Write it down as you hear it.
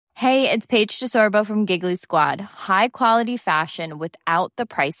Hey, it's Paige DeSorbo from Giggly Squad. High quality fashion without the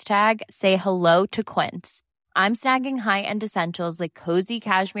price tag. Say hello to Quince. I'm snagging high-end essentials like cozy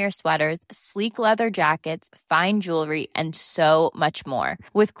cashmere sweaters, sleek leather jackets, fine jewelry, and so much more.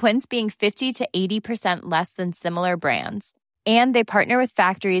 With Quince being 50 to 80% less than similar brands. And they partner with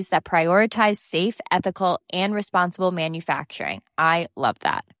factories that prioritize safe, ethical, and responsible manufacturing. I love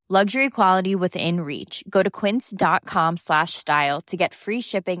that. Luxury quality within reach. Go to quince.com/style to get free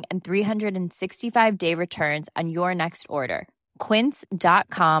shipping and 365-day returns on your next order.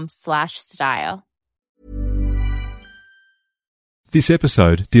 Quince.com/style. This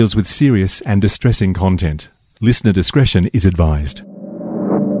episode deals with serious and distressing content. Listener discretion is advised.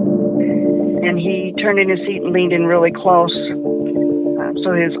 And he turned in his seat and leaned in really close.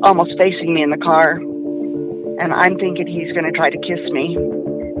 So he was almost facing me in the car. And I'm thinking he's going to try to kiss me.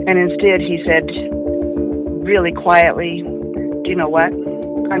 And instead he said really quietly, "Do you know what?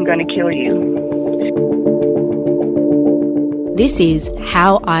 I'm going to kill you." This is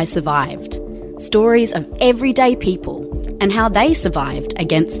How I Survived. Stories of everyday people and how they survived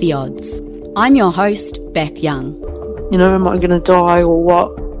against the odds. I'm your host, Beth Young. You know, am I going to die or what?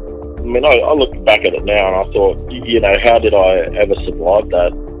 I mean, I look back at it now and I thought, how did I ever survive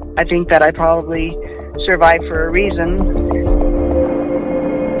that? I think that I probably survived for a reason.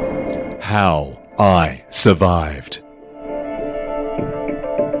 How I Survived.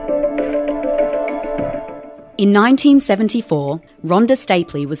 In 1974, Rhonda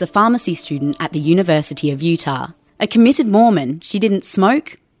Stapley was a pharmacy student at the University of Utah. A committed Mormon, she didn't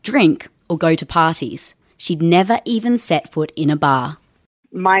smoke, drink, or go to parties. She'd never even set foot in a bar.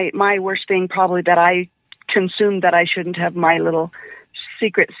 My worst thing probably that I consumed that I shouldn't have, my little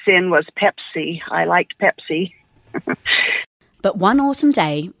secret sin, was Pepsi. I liked Pepsi. But one autumn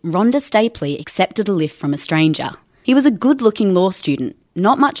day, Rhonda Stapley accepted a lift from a stranger. He was a good-looking law student,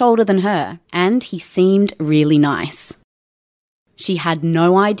 not much older than her, and he seemed really nice. She had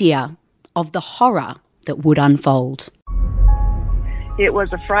no idea of the horror that would unfold. It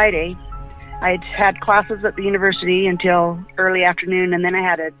was a Friday. I'd had classes at the university until early afternoon, and then I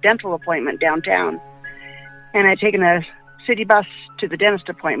had a dental appointment downtown. And I'd taken a city bus to the dentist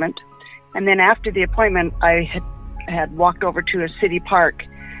appointment. And then after the appointment, I had walked over to a city park,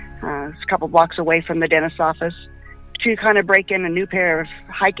 a couple blocks away from the dentist's office, to kind of break in a new pair of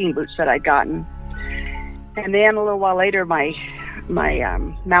hiking boots that I'd gotten. And then a little while later, my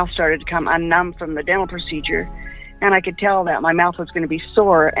mouth started to come unnumb from the dental procedure, and I could tell that my mouth was going to be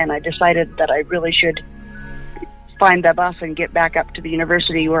sore, and I decided that I really should find the bus and get back up to the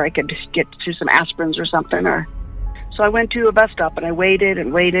university where I could get to some aspirins or something. So I went to a bus stop, and I waited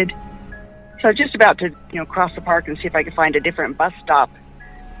and waited. So I was just about to, cross the park and see if I could find a different bus stop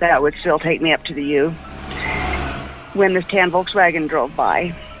that would still take me up to the U, when this tan Volkswagen drove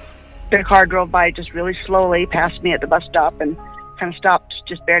by. The car drove by just really slowly, past me at the bus stop, and kind of stopped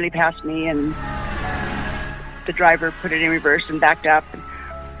just barely past me, and the driver put it in reverse and backed up and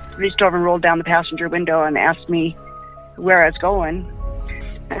reached over and rolled down the passenger window and asked me where I was going.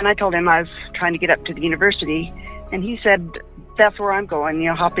 And I told him I was trying to get up to the university, and he said, "That's where I'm going,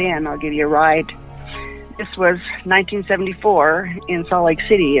 hop in, I'll give you a ride." This was 1974 in Salt Lake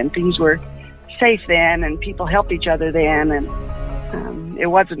City, and things were safe then, and people helped each other then, and it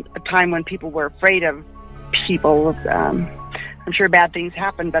wasn't a time when people were afraid of people. I'm sure bad things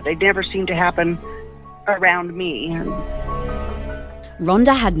happened, but they never seemed to happen around me.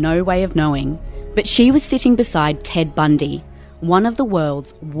 Rhonda had no way of knowing, but she was sitting beside Ted Bundy, one of the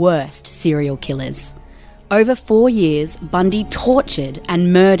world's worst serial killers. Over 4 years, Bundy tortured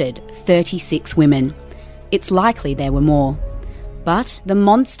and murdered 36 women. It's likely there were more. But the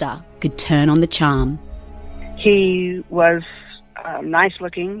monster could turn on the charm. He was a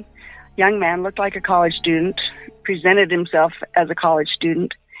nice-looking young man, looked like a college student, presented himself as a college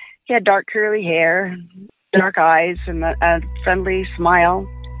student. He had dark curly hair, dark eyes, and a friendly smile.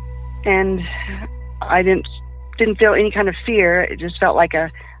 And I didn't feel any kind of fear. It just felt like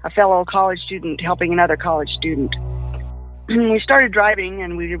a fellow college student helping another college student. We started driving,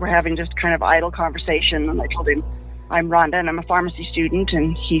 and we were having just kind of idle conversation, and I told him, "I'm Rhonda, and I'm a pharmacy student,"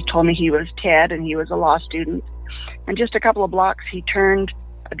 and he told me he was Ted, and he was a law student. And just a couple of blocks, he turned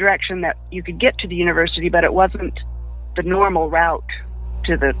a direction that you could get to the university, but it wasn't the normal route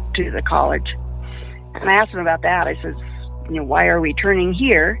to the college. And I asked him about that. I says, "Why are we turning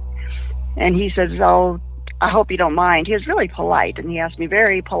here?" And he says, "Oh, I hope you don't mind." He was really polite, and he asked me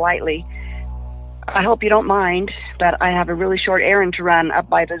very politely, "I hope you don't mind, but I have a really short errand to run up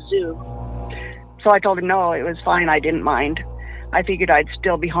by the zoo." So I told him no, it was fine, I didn't mind. I figured I'd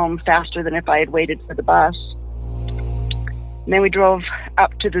still be home faster than if I had waited for the bus. And then we drove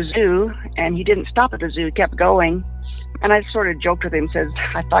up to the zoo, and he didn't stop at the zoo, he kept going. And I sort of joked with him, says,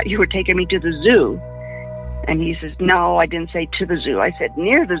 I thought you were taking me to the zoo. And he says, no, I didn't say to the zoo. I said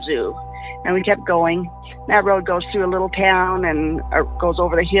near the zoo. And we kept going. That road goes through a little town and goes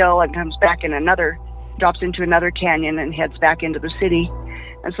over the hill and comes back in drops into another canyon and heads back into the city.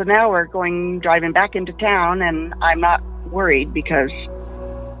 And so now we're driving back into town, and I'm not worried because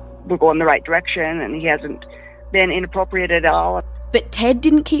we're going the right direction and he hasn't been inappropriate at all. But Ted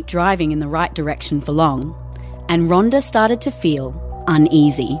didn't keep driving in the right direction for long, and Rhonda started to feel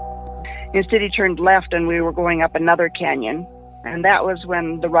uneasy. Instead, he turned left and we were going up another canyon. And that was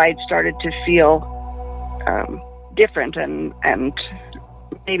when the ride started to feel different and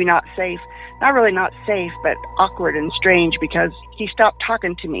maybe not safe. Not really not safe, but awkward and strange because he stopped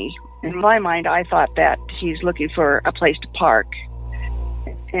talking to me. In my mind, I thought that he's looking for a place to park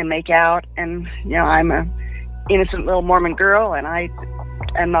and make out. And, I'm a innocent little Mormon girl, and I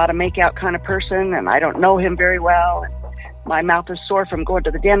am not a make-out kind of person, and I don't know him very well. My mouth is sore from going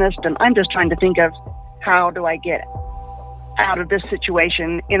to the dentist, and I'm just trying to think of how do I get out of this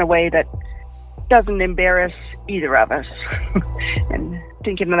situation in a way that doesn't embarrass either of us. And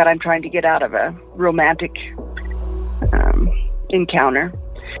thinking that I'm trying to get out of a romantic encounter.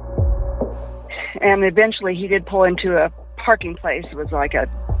 And eventually he did pull into a parking place. It was like a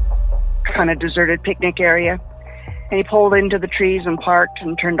kind of deserted picnic area. And he pulled into the trees and parked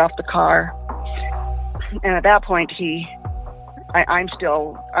and turned off the car. And at that point I'm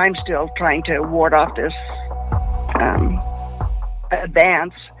still trying to ward off this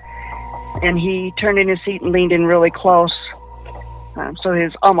advance, and he turned in his seat and leaned in really close, so he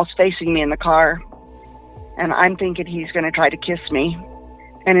was almost facing me in the car, and I'm thinking he's going to try to kiss me,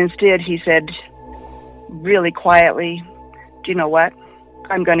 and instead he said really quietly, do you know what,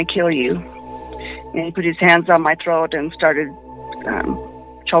 I'm going to kill you. And he put his hands on my throat and started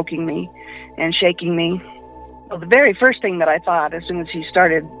choking me and shaking me. Well, the very first thing that I thought as soon as he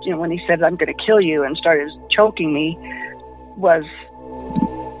started, when he said, I'm going to kill you, and started choking me, was,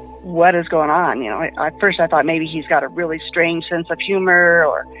 what is going on? At first I thought maybe he's got a really strange sense of humor,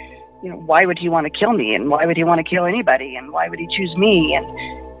 or, why would he want to kill me? And why would he want to kill anybody? And why would he choose me?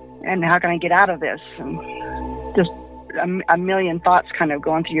 And how can I get out of this? And just a million thoughts kind of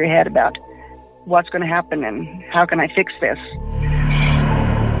going through your head about what's going to happen and how can I fix this?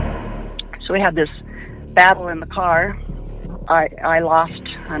 So we had this battle in the car. I lost,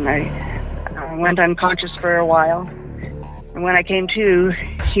 and I went unconscious for a while. And when I came to,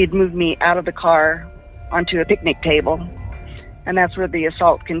 he'd moved me out of the car onto a picnic table, and that's where the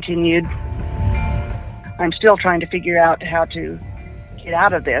assault continued. I'm still trying to figure out how to get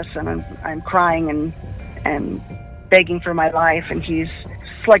out of this, and I'm crying and begging for my life, and he's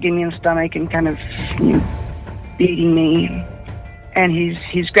slugging me in the stomach and kind of beating me. And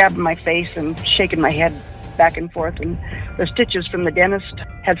he's grabbing my face and shaking my head back and forth. And the stitches from the dentist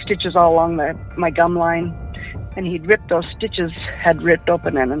had stitches all along my gum line. And he'd ripped those stitches, had ripped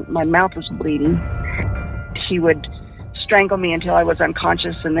open, and my mouth was bleeding. He would strangle me until I was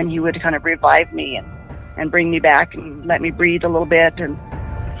unconscious, and then he would kind of revive me and bring me back and let me breathe a little bit. And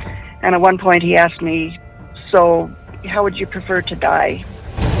at one point he asked me, so how would you prefer to die?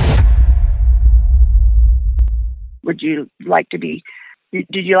 Would you like to be,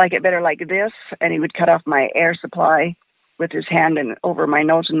 did you like it better like this? And he would cut off my air supply with his hand and over my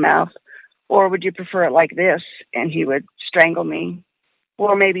nose and mouth. Or would you prefer it like this? And he would strangle me.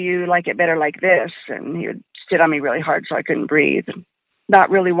 Or maybe you like it better like this. And he would sit on me really hard so I couldn't breathe. Not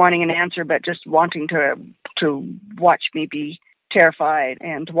really wanting an answer, but just wanting to watch me be terrified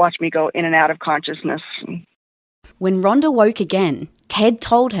and to watch me go in and out of consciousness. When Rhonda woke again, Ted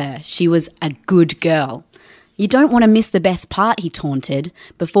told her she was a good girl. You don't want to miss the best part, he taunted,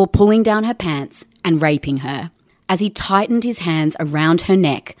 before pulling down her pants and raping her. As he tightened his hands around her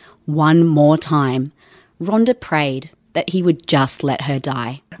neck one more time, Rhonda prayed that he would just let her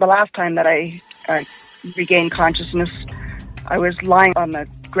die. The last time that I regained consciousness, I was lying on the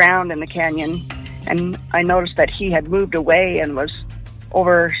ground in the canyon, and I noticed that he had moved away and was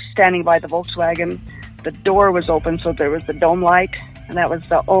over standing by the Volkswagen. The door was open, so there was the dome light, and that was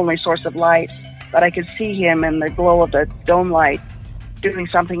the only source of light. But I could see him in the glow of the dome light doing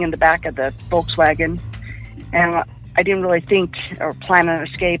something in the back of the Volkswagen. And I didn't really think or plan an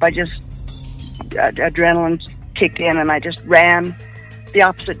escape. Adrenaline kicked in, and I just ran the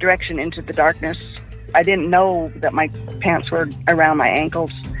opposite direction into the darkness. I didn't know that my pants were around my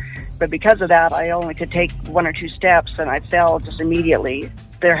ankles. But because of that, I only could take one or two steps, and I fell just immediately.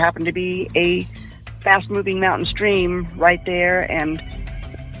 There happened to be a fast-moving mountain stream right there, and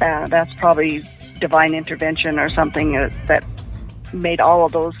that's probably divine intervention or something that made all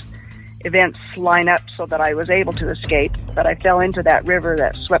of those events line up so that I was able to escape, but I fell into that river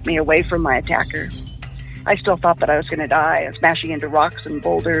that swept me away from my attacker. I still thought that I was going to die. I was smashing into rocks and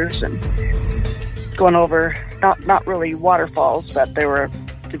boulders and going over, not really waterfalls, but the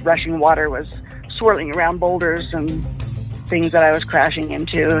rushing water was swirling around boulders and things that I was crashing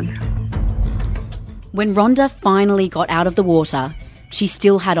into. When Rhonda finally got out of the water, she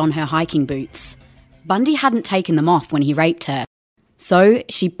still had on her hiking boots. Bundy hadn't taken them off when he raped her. So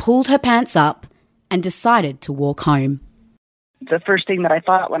she pulled her pants up and decided to walk home. The first thing that I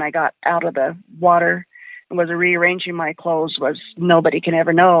thought when I got out of the water and was rearranging my clothes was, nobody can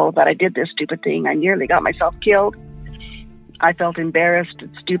ever know that I did this stupid thing. I nearly got myself killed. I felt embarrassed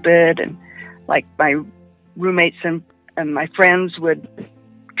and stupid, and like my roommates and my friends would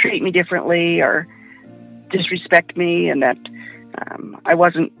treat me differently or disrespect me, and that I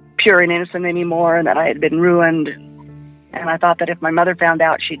wasn't pure and innocent anymore, and that I had been ruined. And I thought that if my mother found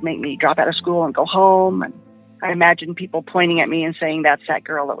out, she'd make me drop out of school and go home. And I imagined people pointing at me and saying, "That's that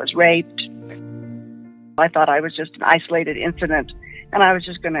girl that was raped." I thought I was just an isolated incident, and I was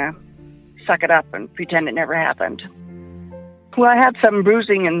just going to suck it up and pretend it never happened. Well, I had some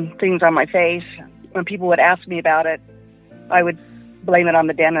bruising and things on my face. When people would ask me about it, I would blame it on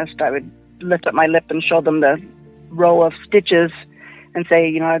the dentist. I would lift up my lip and show them the row of stitches and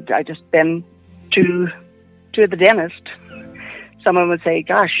say, I just been to the dentist. Someone would say,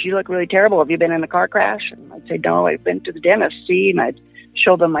 "Gosh, you look really terrible. Have you been in a car crash?" And I'd say, "No, I've been to the dentist, see?" And I'd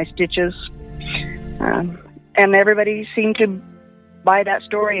show them my stitches. And everybody seemed to buy that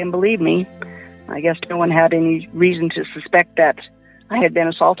story and believe me. I guess no one had any reason to suspect that I had been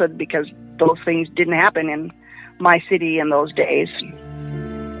assaulted, because those things didn't happen in my city in those days.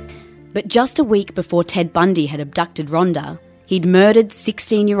 But just a week before Ted Bundy had abducted Rhonda, he'd murdered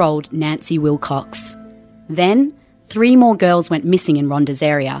 16-year-old Nancy Wilcox. Then, 3 more girls went missing in Rhonda's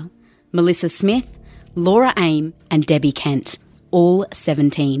area: Melissa Smith, Laura Aim and Debbie Kent, all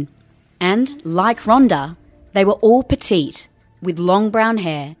 17. And, like Rhonda, they were all petite, with long brown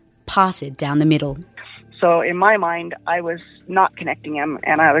hair parted down the middle. So in my mind, I was not connecting them,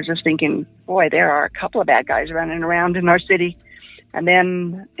 and I was just thinking, boy, there are a couple of bad guys running around in our city. And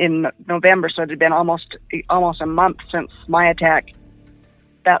then in November, so it had been almost a month since my attack,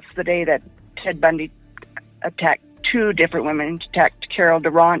 that's the day that Ted Bundy attacked 2 different women. He attacked Carol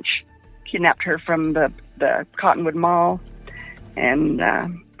DeRanche, kidnapped her from the Cottonwood Mall, and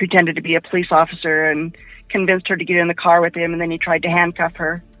pretended to be a police officer and convinced her to get in the car with him, and then he tried to handcuff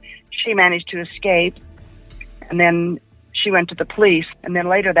her. She managed to escape, and then she went to the police. And then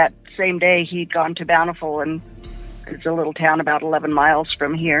later that same day, he'd gone to Bountiful, and it's a little town about 11 miles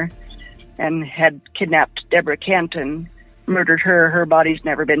from here, and had kidnapped Deborah Kent and murdered her. Her body's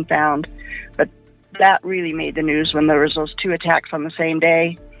never been found. But that really made the news when there was those 2 attacks on the same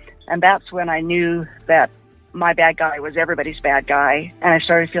day. And that's when I knew that my bad guy was everybody's bad guy. And I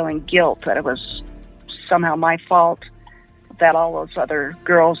started feeling guilt that it was somehow my fault that all those other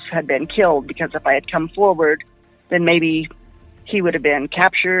girls had been killed, because if I had come forward, then maybe he would have been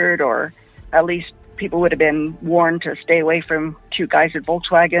captured, or at least people would have been warned to stay away from 2 guys at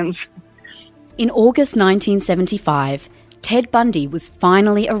Volkswagens. In August 1975, Ted Bundy was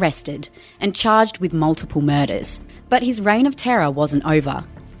finally arrested and charged with multiple murders. But his reign of terror wasn't over.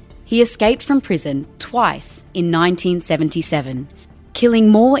 He escaped from prison twice in 1977, killing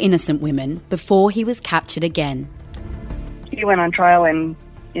more innocent women before he was captured again. He went on trial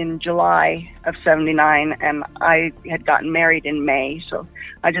in July of 79, and I had gotten married in May, so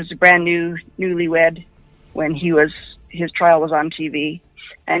I was just a brand new newlywed when his trial was on TV.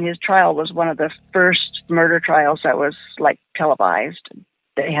 And his trial was one of the first murder trials that was like televised.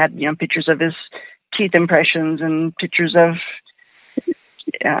 They had pictures of his teeth impressions and pictures of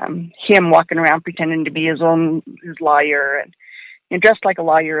him walking around pretending to be his lawyer, and dressed like a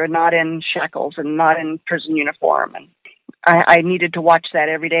lawyer, and not in shackles and not in prison uniform. And I needed to watch that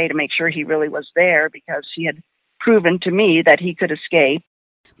every day to make sure he really was there, because he had proven to me that he could escape.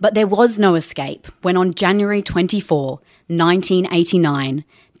 But there was no escape when on January 24, 1989,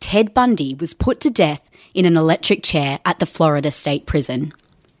 Ted Bundy was put to death in an electric chair at the Florida State Prison.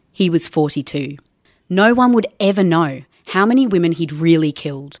 He was 42. No one would ever know how many women he'd really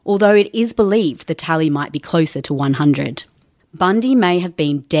killed, although it is believed the tally might be closer to 100. Bundy may have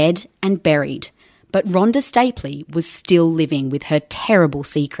been dead and buried, but Rhonda Stapley was still living with her terrible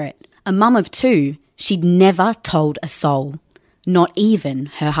secret. A mum of 2, she'd never told a soul, not even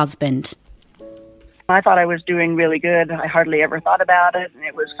her husband. I thought I was doing really good. I hardly ever thought about it, and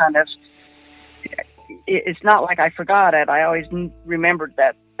it was kind of, it's not like I forgot it. I always remembered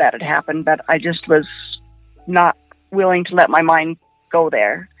that had happened, but I just was not willing to let my mind go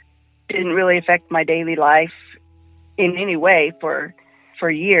there. It didn't really affect my daily life in any way for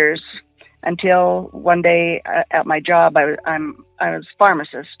years, until one day at my job, I was a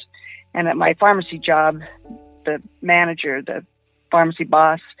pharmacist, and at my pharmacy job, the manager, the pharmacy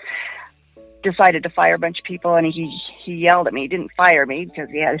boss, decided to fire a bunch of people, and he yelled at me. He didn't fire me because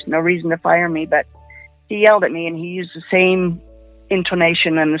he had no reason to fire me, but he yelled at me, and he used the same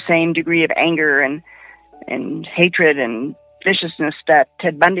intonation and the same degree of anger and hatred and viciousness that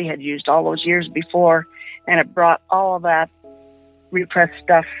Ted Bundy had used all those years before, and it brought all of that repressed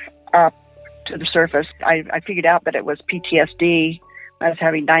stuff up to the surface. I figured out that it was PTSD. I was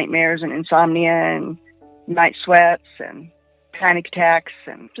having nightmares and insomnia and night sweats and panic attacks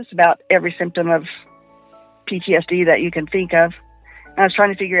and just about every symptom of PTSD that you can think of. And I was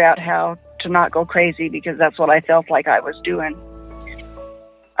trying to figure out how to not go crazy, because that's what I felt like I was doing.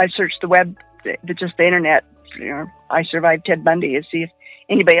 I searched the web, just the internet, I survived Ted Bundy, to see if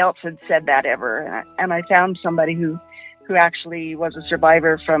anybody else had said that ever. And I found somebody who actually was a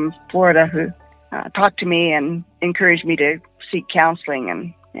survivor from Florida, who talked to me and encouraged me to seek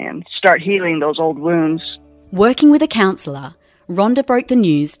counseling and start healing those old wounds. Working with a counsellor, Rhonda broke the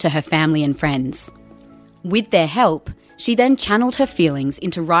news to her family and friends. With their help, she then channeled her feelings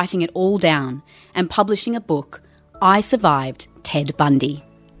into writing it all down and publishing a book, I Survived Ted Bundy.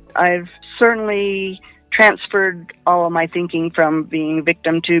 I've certainly transferred all of my thinking from being a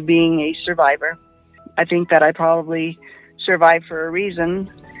victim to being a survivor. I think that I probably survived for a reason.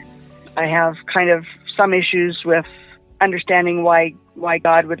 I have kind of some issues with understanding why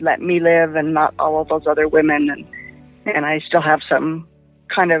God would let me live and not all of those other women, and I still have some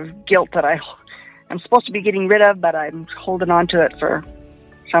kind of guilt that I'm supposed to be getting rid of, but I'm holding on to it for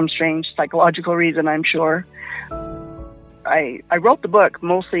some strange psychological reason, I'm sure. I wrote the book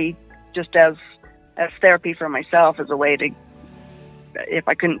mostly just as therapy for myself, as a way to, if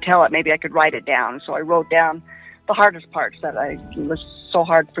I couldn't tell it, maybe I could write it down. So I wrote down the hardest parts that was so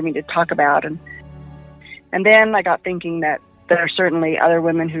hard for me to talk about. And then I got thinking that there are certainly other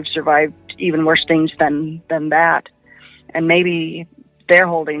women who've survived even worse things than that. And maybe they're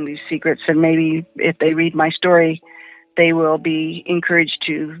holding these secrets, and maybe if they read my story, they will be encouraged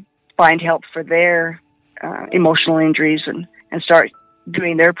to find help for their emotional injuries and start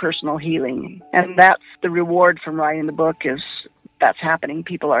doing their personal healing. And that's the reward from writing the book, is that's happening.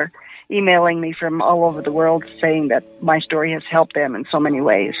 People are emailing me from all over the world saying that my story has helped them in so many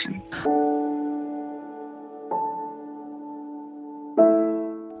ways.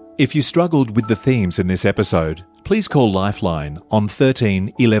 If you struggled with the themes in this episode, please call Lifeline on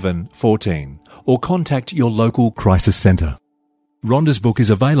 13 11 14 or contact your local crisis centre. Rhonda's book is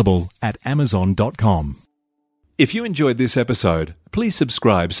available at Amazon.com. If you enjoyed this episode, please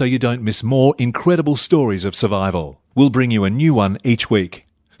subscribe so you don't miss more incredible stories of survival. We'll bring you a new one each week.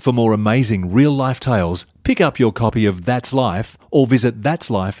 For more amazing real-life tales, pick up your copy of That's Life or visit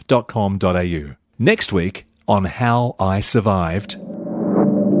that'slife.com.au. Next week on How I Survived.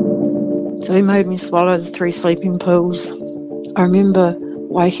 So he made me swallow the 3 sleeping pills. I remember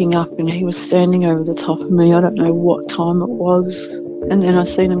waking up and he was standing over the top of me. I don't know what time it was. And then I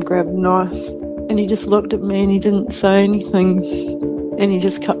seen him grab a knife and he just looked at me and he didn't say anything and he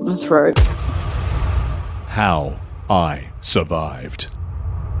just cut my throat. How I Survived.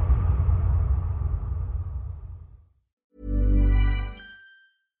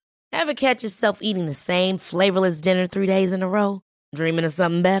 Ever catch yourself eating the same flavorless dinner 3 days in a row? Dreaming of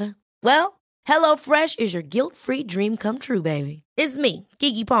something better? Well, HelloFresh is your guilt-free dream come true, baby. It's me,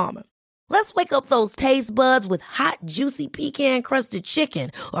 Keke Palmer. Let's wake up those taste buds with hot, juicy pecan-crusted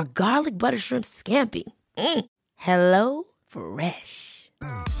chicken or garlic butter shrimp scampi. Hello Fresh.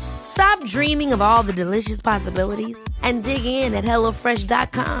 Stop dreaming of all the delicious possibilities and dig in at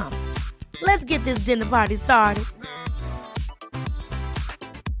HelloFresh.com. Let's get this dinner party started.